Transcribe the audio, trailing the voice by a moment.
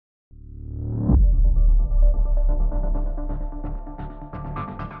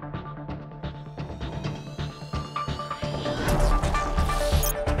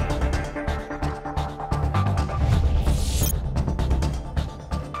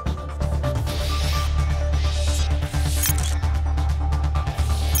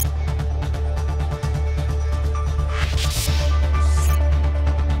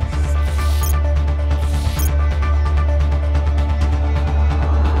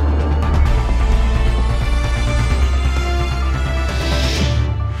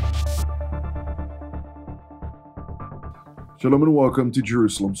Shalom and welcome to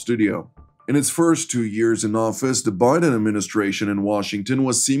Jerusalem Studio. In its first 2 years in office, the Biden administration in Washington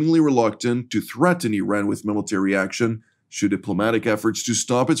was seemingly reluctant to threaten Iran with military action should diplomatic efforts to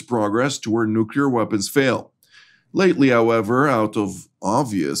stop its progress toward nuclear weapons fail. Lately, however, out of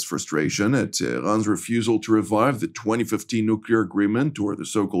obvious frustration at Tehran's refusal to revive the 2015 nuclear agreement, or the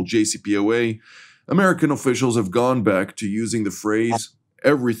so-called JCPOA, American officials have gone back to using the phrase,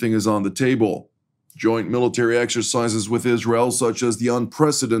 "everything is on the table." Joint military exercises with Israel, such as the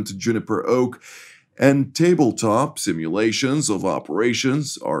unprecedented Juniper Oak and tabletop simulations of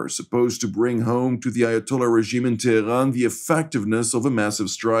operations, are supposed to bring home to the Ayatollah regime in Tehran the effectiveness of a massive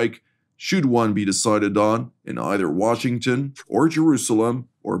strike, should one be decided on in either Washington or Jerusalem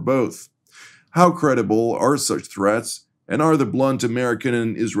or both. How credible are such threats, and are the blunt American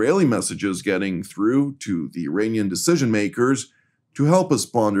and Israeli messages getting through to the Iranian decision makers? To help us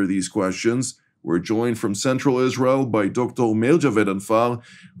ponder these questions, we're joined from Central Israel by Dr. Meir Javed,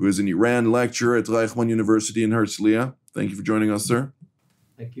 who is an Iran lecturer at Reichman University in Herzliya. Thank you for joining us, sir.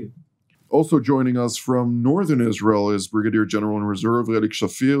 Thank you. Also joining us from Northern Israel is Brigadier General in Reserve Elik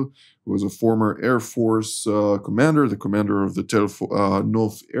Shafir, who is a former Air Force commander, the commander of the Tel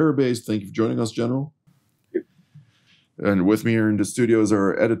Nof Air Base. Thank you for joining us, General. And with me here in the studio is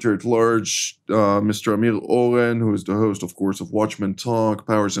our editor-at-large, Mr. Amir Oren, who is the host, of course, of Watchmen Talk,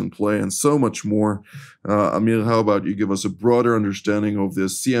 Powers in Play, and so much more. Amir, how about you give us a broader understanding of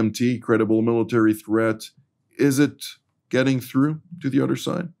this CMT, credible military threat? Is it getting through to the other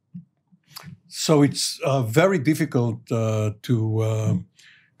side? So it's very difficult to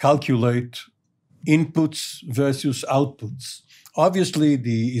calculate inputs versus outputs. Obviously,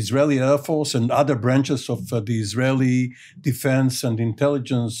 the Israeli Air Force and other branches of the Israeli defense and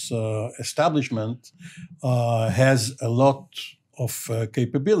intelligence establishment has a lot of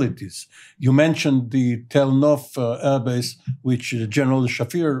capabilities. You mentioned the Tel Nof Air Base, which General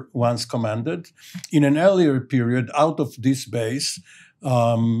Shafir once commanded. In an earlier period, out of this base,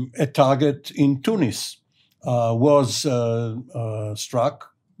 a target in Tunis was struck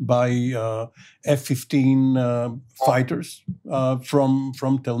by F-15 fighters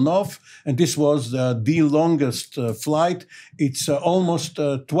from Tel Nof, and this was the longest flight. It's almost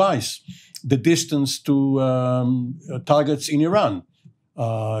twice the distance to targets in Iran.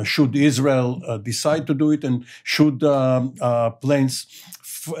 Should Israel decide to do it, and should planes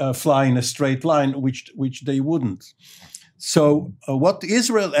fly in a straight line, which they wouldn't. So what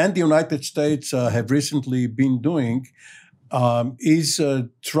Israel and the United States have recently been doing is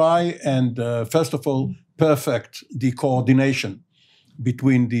try and, first of all, perfect the coordination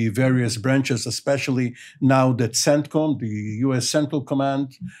between the various branches, especially now that CENTCOM, the U.S. Central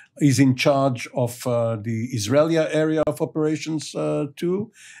Command, is in charge of the Israeli area of operations too.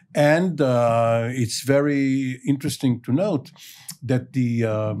 And it's very interesting to note that the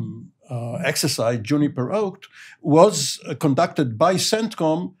exercise, Juniper Oak, was conducted by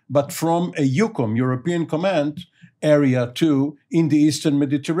CENTCOM, but from a EUCOM, European Command, Area 2 in the Eastern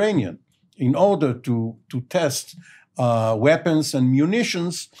Mediterranean, in order to test weapons and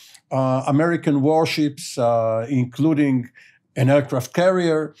munitions, American warships, including an aircraft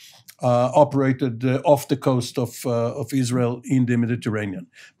carrier, operated off the coast of Israel in the Mediterranean.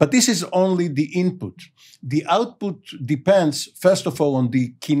 But this is only the input. The output depends, first of all, on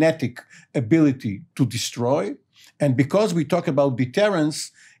the kinetic ability to destroy. And because we talk about deterrence,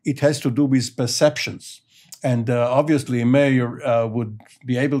 it has to do with perceptions. And obviously, Meir would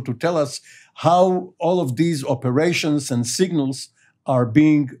be able to tell us how all of these operations and signals are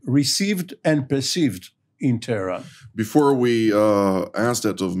being received and perceived in Tehran. Before we ask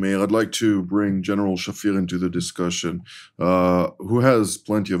that of Meir, I'd like to bring General Shafir into the discussion, who has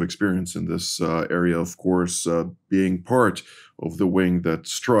plenty of experience in this area, of course, being part of the wing that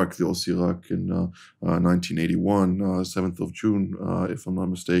struck the Sirak in 1981, 7th of June, if I'm not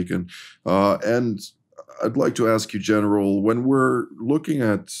mistaken. And I'd like to ask you, General, when we're looking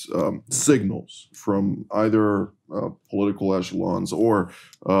at signals from either political echelons or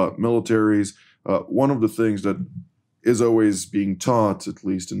militaries, one of the things that is always being taught, at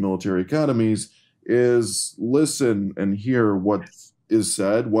least in military academies, is listen and hear what is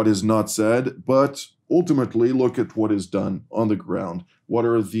said, what is not said, but ultimately look at what is done on the ground. What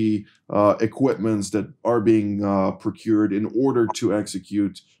are the equipments that are being procured in order to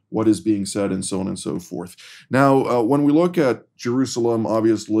execute what is being said, and so on and so forth. Now, when we look at Jerusalem,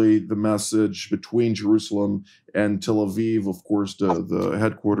 obviously the message between Jerusalem and Tel Aviv, of course, the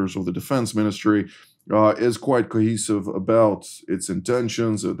headquarters of the defense ministry, is quite cohesive about its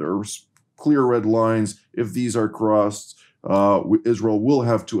intentions. There are clear red lines. If these are crossed, Israel will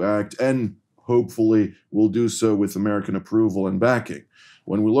have to act, and hopefully will do so with American approval and backing.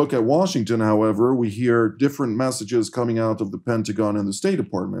 When we look at Washington, however, we hear different messages coming out of the Pentagon and the State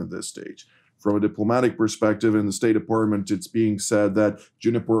Department at this stage. From a diplomatic perspective, in the State Department, it's being said that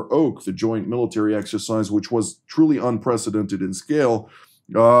Juniper Oak, the joint military exercise, which was truly unprecedented in scale,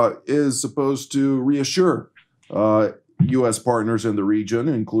 is supposed to reassure U.S. partners in the region,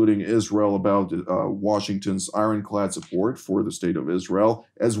 including Israel, about Washington's ironclad support for the state of Israel,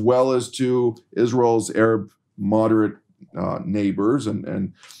 as well as to Israel's Arab moderate neighbors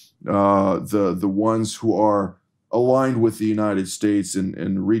and the ones who are aligned with the United States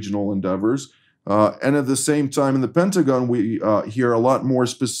in regional endeavors. And at the same time, in the Pentagon, we hear a lot more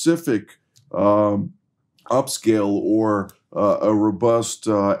specific upscale or a robust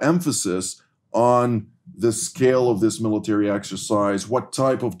emphasis on the scale of this military exercise, what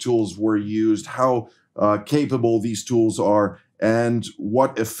type of tools were used, how capable these tools are, and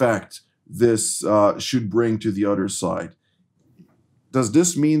what effect this should bring to the other side. Does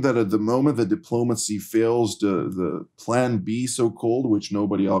this mean that at the moment that diplomacy fails, the plan B, so-called, which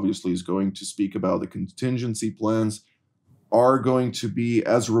nobody obviously is going to speak about, the contingency plans, are going to be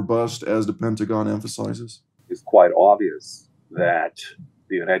as robust as the Pentagon emphasizes? It's quite obvious that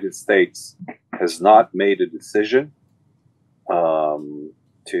the United States has not made a decision to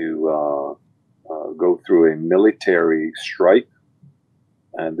go through a military strike.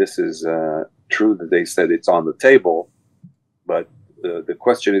 And this is true that they said it's on the table, but the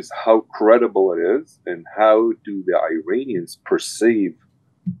question is how credible it is, and how do the Iranians perceive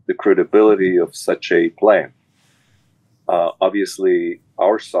the credibility of such a plan? Obviously,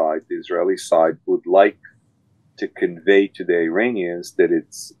 our side, the Israeli side, would like to convey to the Iranians that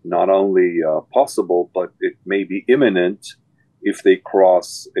it's not only possible, but it may be imminent if they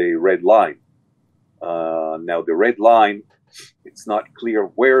cross a red line. Now, the red line, it's not clear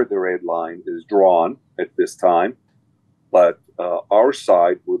where the red line is drawn at this time, but our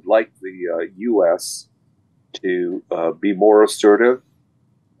side would like the U.S. to be more assertive,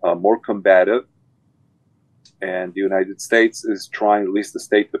 more combative, and the United States is trying, at least the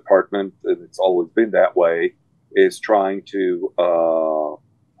State Department, and it's always been that way, is trying to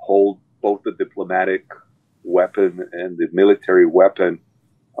hold both the diplomatic weapon and the military weapon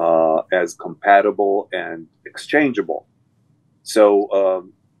as compatible and exchangeable. So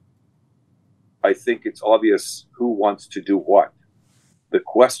I think it's obvious who wants to do what. The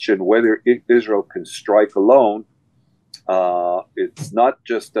question whether Israel can strike alone, it's not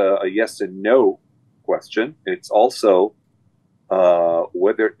just a yes and no question. It's also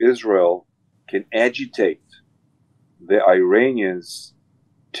whether Israel can agitate the Iranians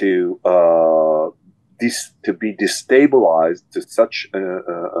to be destabilized to such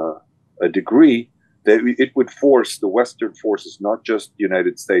a degree that it would force the Western forces, not just the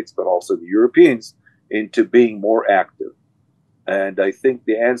United States, but also the Europeans, into being more active. And I think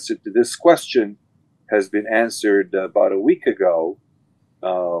the answer to this question has been answered about a week ago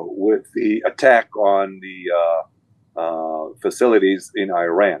with the attack on the facilities in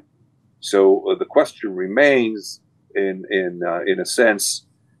Iran. So the question remains, in a sense,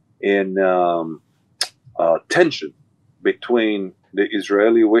 in tension between the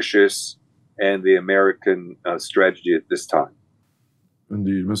Israeli wishes and the American strategy at this time.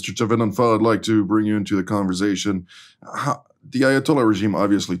 Indeed. Mr. Chavedanfal, I'd like to bring you into the conversation. The Ayatollah regime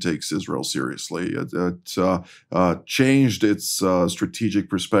obviously takes Israel seriously. It changed its strategic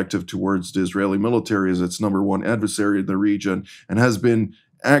perspective towards the Israeli military as its number one adversary in the region, and has been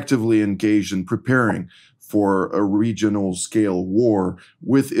actively engaged in preparing for a regional scale war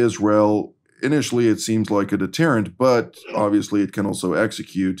with Israel. Initially, it seems like a deterrent, but obviously it can also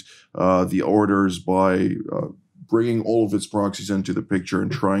execute the orders by bringing all of its proxies into the picture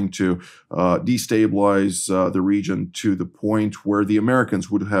and trying to destabilize the region to the point where the Americans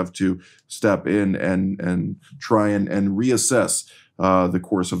would have to step in and try and reassess the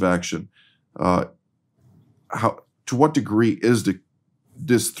course of action. To what degree is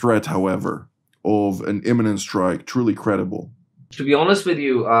this threat, however, of an imminent strike truly credible? To be honest with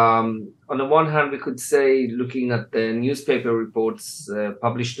you, on the one hand, we could say, looking at the newspaper reports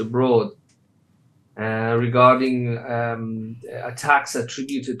published abroad regarding attacks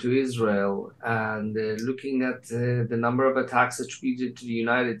attributed to Israel, and looking at the number of attacks attributed to the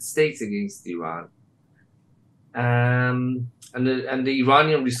United States against Iran, and the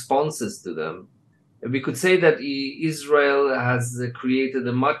Iranian responses to them, we could say that Israel has created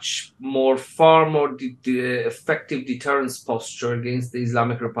a far more effective deterrence posture against the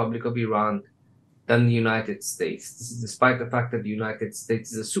Islamic Republic of Iran than the United States. This is despite the fact that the United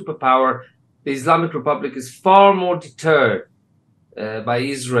States is a superpower. The Islamic Republic is far more deterred by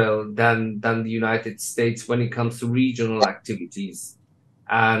Israel than the United States when it comes to regional activities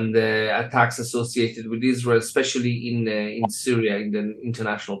and attacks associated with Israel, especially in Syria, in the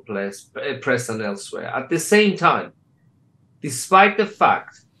international press and elsewhere. At the same time, despite the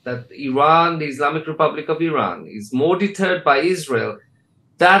fact that Iran, the Islamic Republic of Iran, is more deterred by Israel,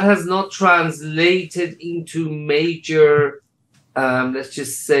 that has not translated into major, let's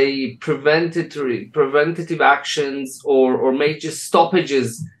just say, preventative actions or major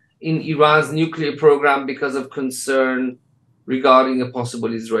stoppages in Iran's nuclear program because of concern regarding a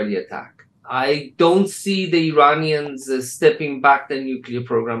possible Israeli attack. I don't see the Iranians stepping back their nuclear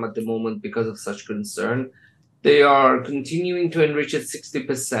program at the moment because of such concern. They are continuing to enrich at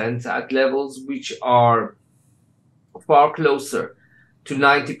 60% at levels which are far closer to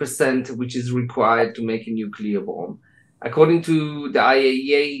 90%, which is required to make a nuclear bomb. According to the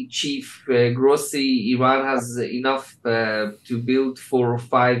IAEA chief Grossi, Iran has enough to build 4 or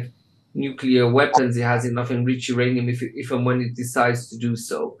 5 nuclear weapons. It has enough enriched uranium if and when it decides to do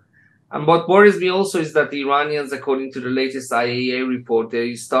so. And what worries me also is that the Iranians, according to the latest IAEA report,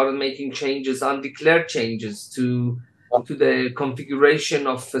 they started making changes, undeclared changes to the configuration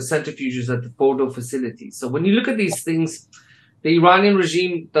of centrifuges at the Fordo facility. So when you look at these things, the Iranian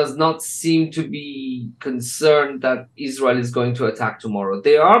regime does not seem to be concerned that Israel is going to attack tomorrow.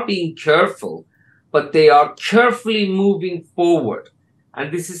 They are being careful, but they are carefully moving forward.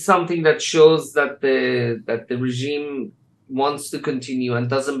 And this is something that shows that the regime wants to continue and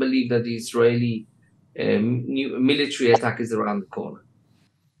doesn't believe that the Israeli military attack is around the corner.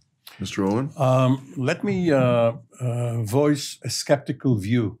 Mr. Owen? Let me voice a skeptical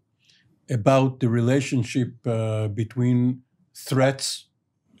view about the relationship between threats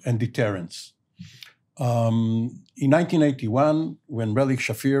and deterrence. In 1981, when Relik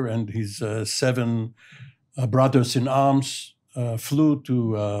Shafir and his 7 brothers in arms flew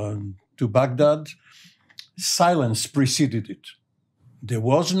to Baghdad, silence preceded it. There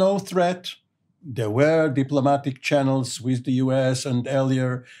was no threat. There were diplomatic channels with the US and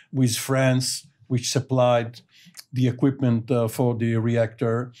earlier with France, which supplied the equipment for the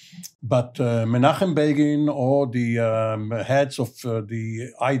reactor. But Menachem Begin or the heads of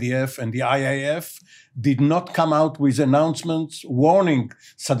the IDF and the IAF did not come out with announcements warning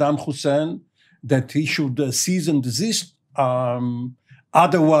Saddam Hussein that he should cease and desist.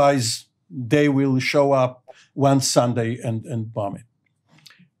 Otherwise, they will show up one Sunday and bomb it.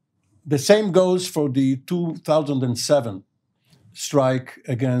 The same goes for the 2007 strike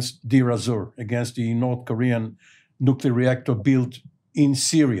against Deir Azur, against the North Korean nuclear reactor built in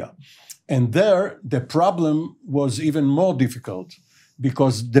Syria. And there, the problem was even more difficult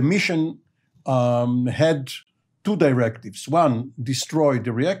because the mission had 2 directives. One, destroy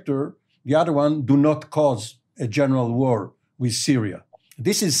the reactor. The other one, do not cause a general war with Syria.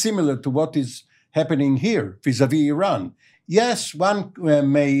 This is similar to what is happening here vis-a-vis Iran. Yes, one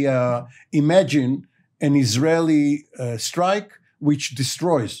may imagine an Israeli strike which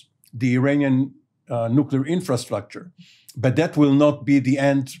destroys the Iranian nuclear infrastructure, but that will not be the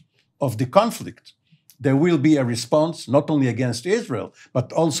end of the conflict. There will be a response not only against Israel,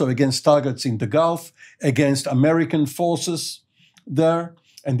 but also against targets in the Gulf, against American forces there.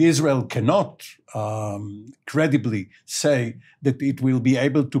 And Israel cannot credibly say that it will be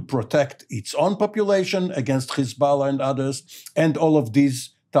able to protect its own population against Hezbollah and others and all of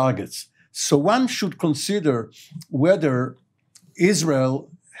these targets. So one should consider whether Israel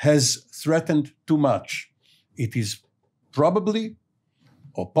has threatened too much. It is probably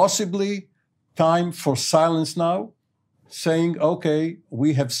or possibly time for silence now, saying, okay,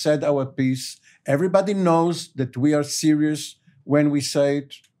 we have said our piece. Everybody knows that we are serious when we say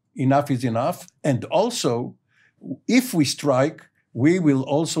it, enough is enough. And also, if we strike, we will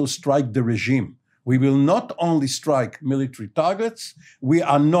also strike the regime. We will not only strike military targets. We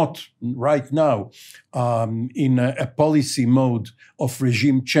are not right now in a policy mode of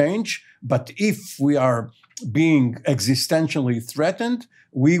regime change. But if we are being existentially threatened,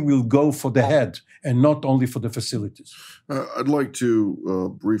 we will go for the head and not only for the facilities. I'd like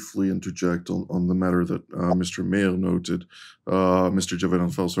to briefly interject on the matter that Mr. Meir noted, Mr.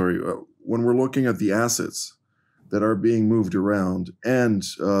 Javedanfel, sorry. When we're looking at the assets that are being moved around and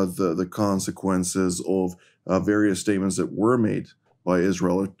the consequences of various statements that were made by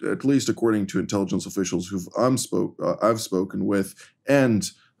Israel, at least according to intelligence officials who I've spoken with, and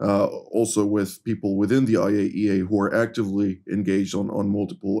also with people within the IAEA who are actively engaged on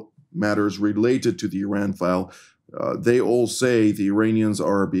multiple matters related to the Iran file, they all say the Iranians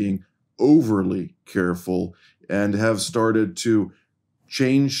are being overly careful and have started to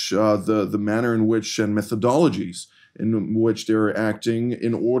change the manner in which and methodologies in which they're acting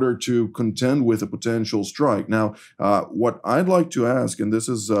in order to contend with a potential strike. Now, what I'd like to ask, and this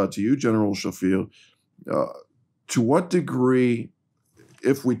is to you, General Shafir, to what degree,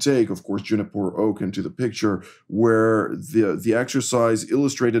 if we take, of course, Juniper Oak into the picture, where the exercise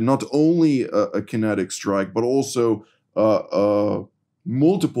illustrated not only a kinetic strike, but also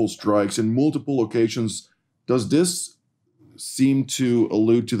multiple strikes in multiple locations, does this seem to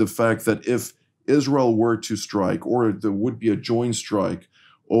allude to the fact that if Israel were to strike, or there would be a joint strike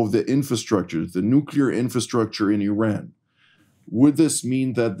of the infrastructure, the nuclear infrastructure in Iran, would this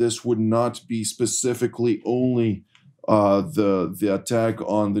mean that this would not be specifically only the attack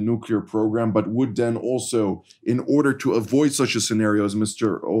on the nuclear program, but would then also, in order to avoid such a scenario as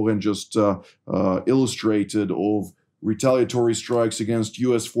Mr. Oren just illustrated, of retaliatory strikes against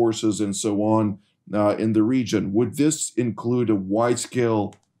U.S. forces and so on in the region, would this include a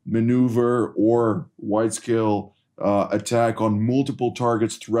wide-scale maneuver or wide-scale attack on multiple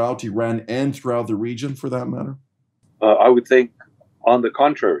targets throughout Iran and throughout the region, for that matter? I would think, on the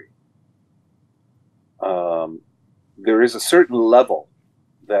contrary, there is a certain level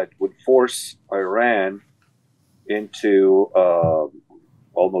that would force Iran into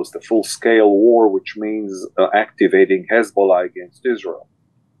almost a full-scale war, which means activating Hezbollah against Israel.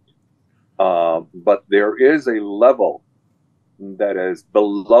 But there is a level that is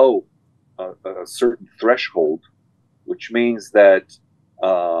below a certain threshold, which means that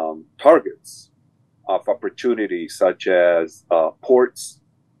targets of opportunity, such as ports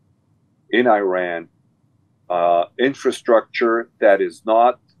in Iran, infrastructure that is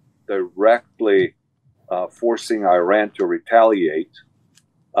not directly forcing Iran to retaliate,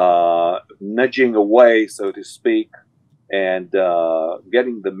 nudging away, so to speak, and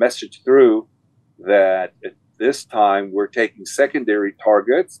getting the message through that at this time we're taking secondary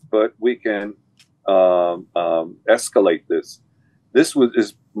targets, but we can escalate this. This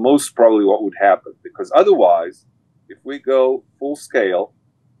is most probably what would happen, because otherwise, if we go full scale,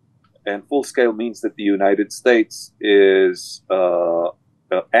 and full scale means that the United States is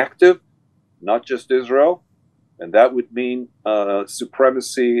active, not just Israel, and that would mean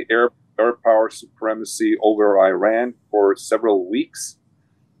supremacy, air power supremacy over Iran for several weeks,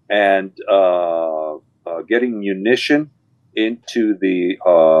 and getting munition into the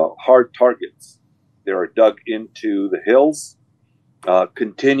hard targets. They are dug into the hills,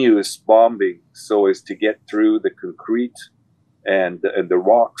 continuous bombing so as to get through the concrete and the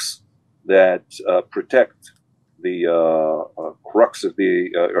rocks that protect the crux of the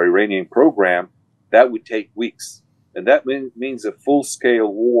Iranian program. That would take weeks. And that means a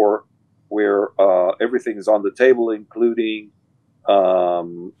full-scale war where everything is on the table, including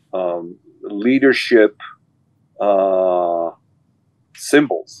leadership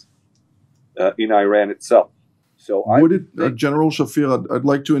symbols in Iran itself. So would it, General Shafir, I'd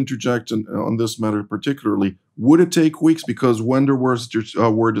like to interject on this matter particularly. Would it take weeks? Because when there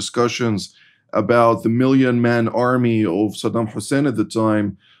were discussions about the million-man army of Saddam Hussein at the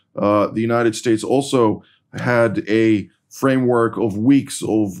time, the United States also had a framework of weeks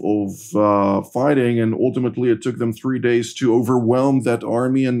of fighting, and ultimately it took them 3 days to overwhelm that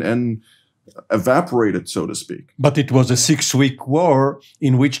army and evaporate it, so to speak. But it was a 6-week war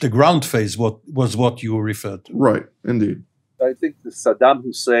in which the ground phase was what you referred to. Right, indeed. I think the Saddam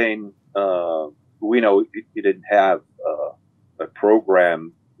Hussein, we know he didn't have a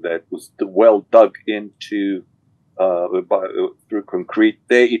program that was well dug into through concrete.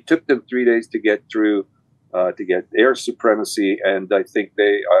 It took them 3 days to get through, to get air supremacy, and I think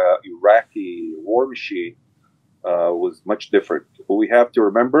the Iraqi war machine was much different. But we have to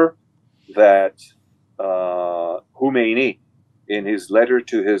remember that Khomeini, in his letter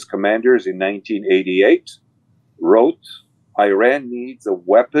to his commanders in 1988, wrote, Iran needs a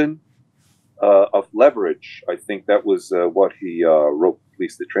weapon of leverage. I think that was what he wrote, at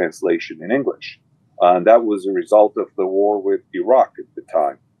least the translation in English. And that was a result of the war with Iraq at the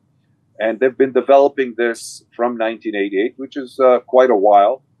time. And they've been developing this from 1988, which is quite a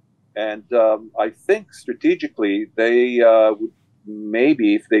while. And I think strategically they would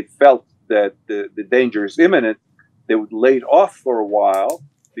maybe, if they felt that the danger is imminent, they would lay it off for a while,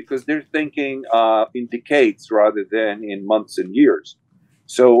 because they're thinking in decades rather than in months and years.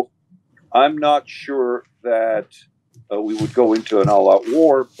 So I'm not sure that we would go into an all-out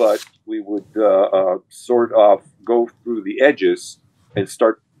war, but we would sort of go through the edges and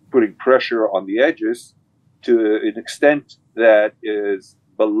start putting pressure on the edges to an extent that is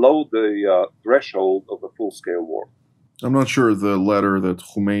below the threshold of a full-scale war. I'm not sure the letter that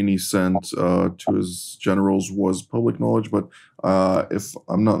Khomeini sent to his generals was public knowledge, but if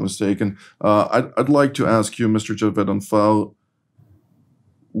I'm not mistaken. I'd like to ask you, Mr. Javed Anfal,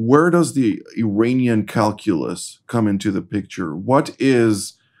 where does the Iranian calculus come into the picture? What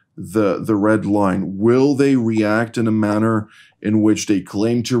is the red line? Will they react in a manner in which they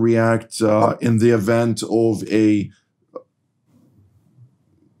claim to react in the event of a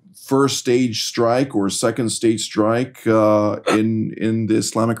first stage strike or second stage strike in the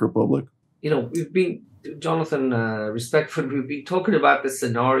Islamic Republic? We've been, Jonathan, respectfully, we've been talking about the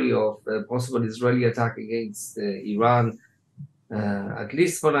scenario of a possible Israeli attack against Iran. At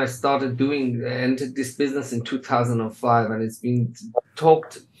least when I entered this business in 2005, and it's been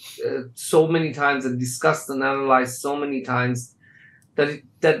talked so many times and discussed and analyzed so many times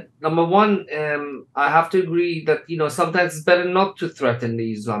that number one, I have to agree that sometimes it's better not to threaten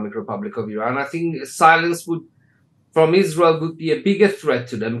the Islamic Republic of Iran. I think silence from Israel would be a bigger threat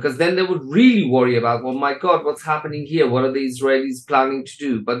to them, because then they would really worry about, well, my God, what's happening here? What are the Israelis planning to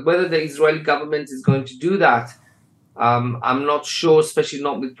do? But whether the Israeli government is going to do that, I'm not sure, especially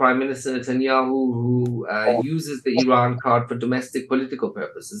not with Prime Minister Netanyahu, who uses the Iran card for domestic political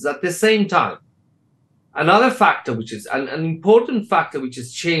purposes. At the same time, another factor, which is an important factor, which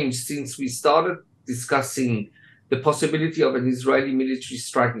has changed since we started discussing the possibility of an Israeli military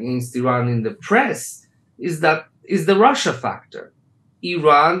strike against Iran in the press, is the Russia factor.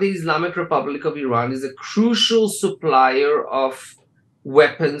 Iran, the Islamic Republic of Iran, is a crucial supplier of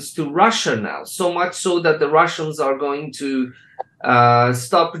weapons to Russia now, so much so that the Russians are going to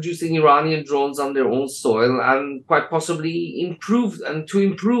start producing Iranian drones on their own soil and quite possibly improve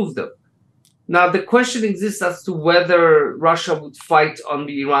them. Now, the question exists as to whether Russia would fight on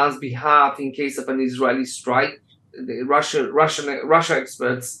Iran's behalf in case of an Israeli strike. The Russia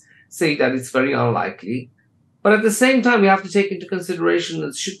experts say that it's very unlikely. But at the same time, we have to take into consideration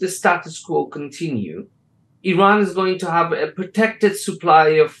that should the status quo continue, Iran is going to have a protected supply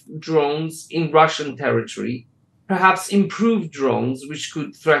of drones in Russian territory, perhaps improved drones, which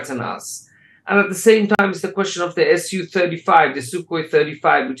could threaten us. And at the same time, it's the question of the Su-35, the Sukhoi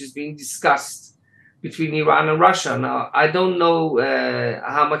 35, which is being discussed between Iran and Russia. Now, I don't know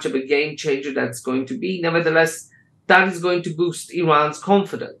how much of a game changer that's going to be. Nevertheless, that is going to boost Iran's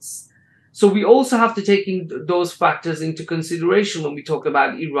confidence. So we also have to take those factors into consideration when we talk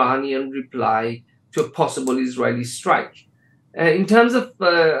about Iranian reply to a possible Israeli strike. In terms of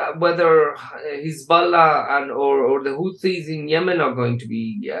whether Hezbollah or the Houthis in Yemen are going to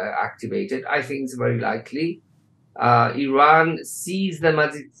be activated, I think it's very likely. Iran sees them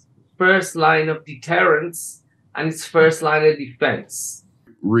as its first line of deterrence and its first line of defense.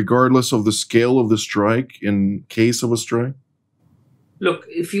 Regardless of the scale of the strike, in case of a strike? Look,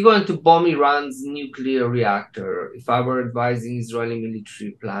 if you're going to bomb Iran's nuclear reactor, if I were advising Israeli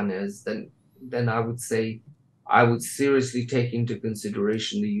military planners, then I would say I would seriously take into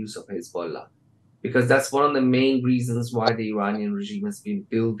consideration the use of Hezbollah, because that's one of the main reasons why the Iranian regime has been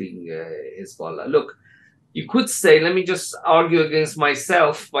building Hezbollah. Look, you could say, let me just argue against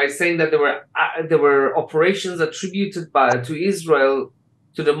myself by saying that there were operations attributed to Israel,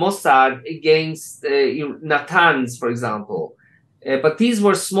 to the Mossad, against Natanz, for example. But these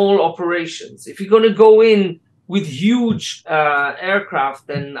were small operations. If you're going to go in with huge aircraft,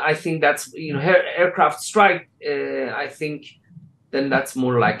 then I think that's, aircraft strike, I think then that's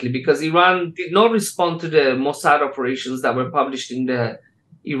more likely, because Iran did not respond to the Mossad operations that were published in the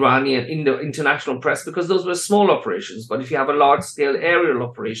international press, because those were small operations. But if you have a large scale aerial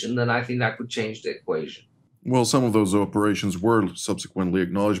operation, then I think that could change the equation. Well, some of those operations were subsequently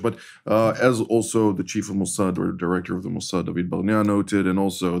acknowledged, but as also the chief of Mossad, or director of the Mossad, David Barnea, noted, and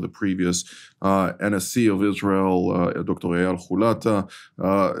also the previous NSC of Israel, Dr. Eyal Khulata,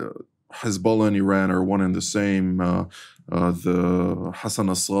 Hezbollah and Iran are one and the same. The Hassan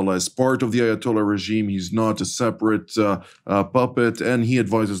Nasrallah is part of the Ayatollah regime. He's not a separate puppet, and he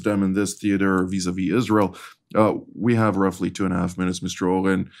advises them in this theater vis-a-vis Israel. We have roughly 2.5 minutes, Mr.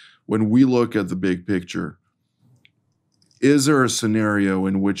 Oren. When we look at the big picture, is there a scenario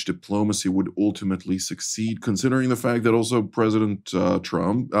in which diplomacy would ultimately succeed, considering the fact that also President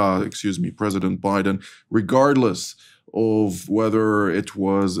President Biden, regardless of whether it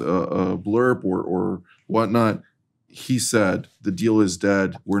was a blurb or whatnot, he said the deal is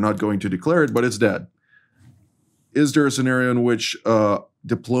dead. We're not going to declare it, but it's dead. Is there a scenario in which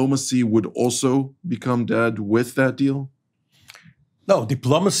diplomacy would also become dead with that deal? No,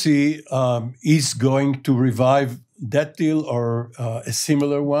 diplomacy is going to revive that deal or a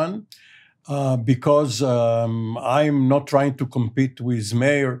similar one, because I'm not trying to compete with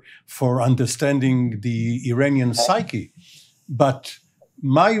Meir for understanding the Iranian psyche. But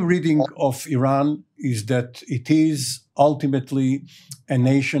My reading of Iran is that it is ultimately a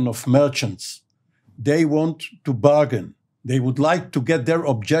nation of merchants. They want to bargain. They would like to get their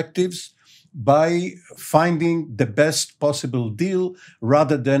objectives by finding the best possible deal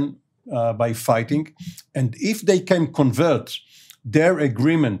rather than by fighting. And if they can convert their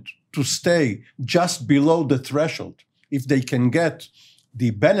agreement to stay just below the threshold, if they can get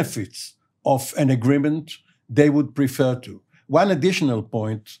the benefits of an agreement, they would prefer to. One additional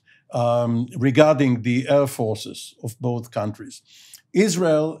point regarding the air forces of both countries.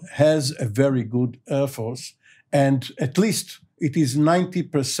 Israel has a very good air force, and at least it is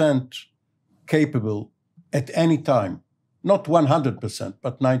 90% capable at any time. Not 100%,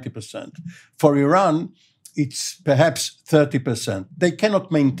 but 90%. For Iran, it's perhaps 30%. They cannot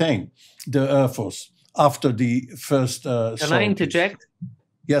maintain the air force after the first Can I interject?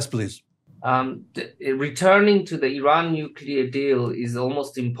 Yes, please. Returning to the Iran nuclear deal is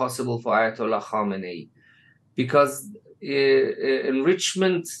almost impossible for Ayatollah Khamenei because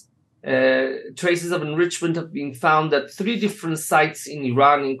traces of enrichment have been found at 3 different sites in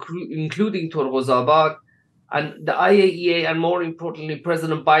Iran, including Torghozabad. And the IAEA, and more importantly,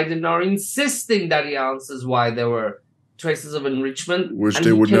 President Biden, are insisting that he answers why there were traces of enrichment. Which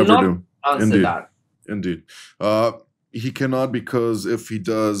they would never do. Answer that. Indeed. He cannot, because if he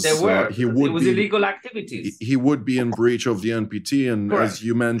does, it was illegal activities. He would be in breach of the NPT, and correct. As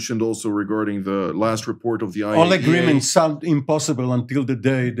you mentioned also regarding the last report of the IAEA, all agreements sound impossible until the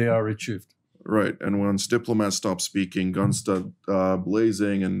day they are achieved. Right, and once diplomats stop speaking, guns start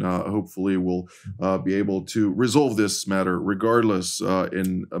blazing, and hopefully we'll be able to resolve this matter, regardless,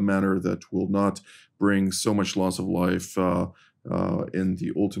 in a manner that will not bring so much loss of life in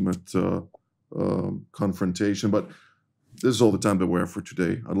the ultimate confrontation. But this is all the time that we have for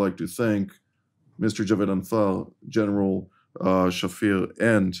today. I'd like to thank Mr. Javed Anfal, General Shafir,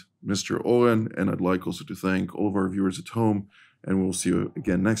 and Mr. Oren, and I'd like also to thank all of our viewers at home. And we'll see you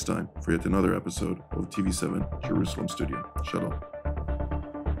again next time for yet another episode of TV7 Jerusalem Studio. Shalom.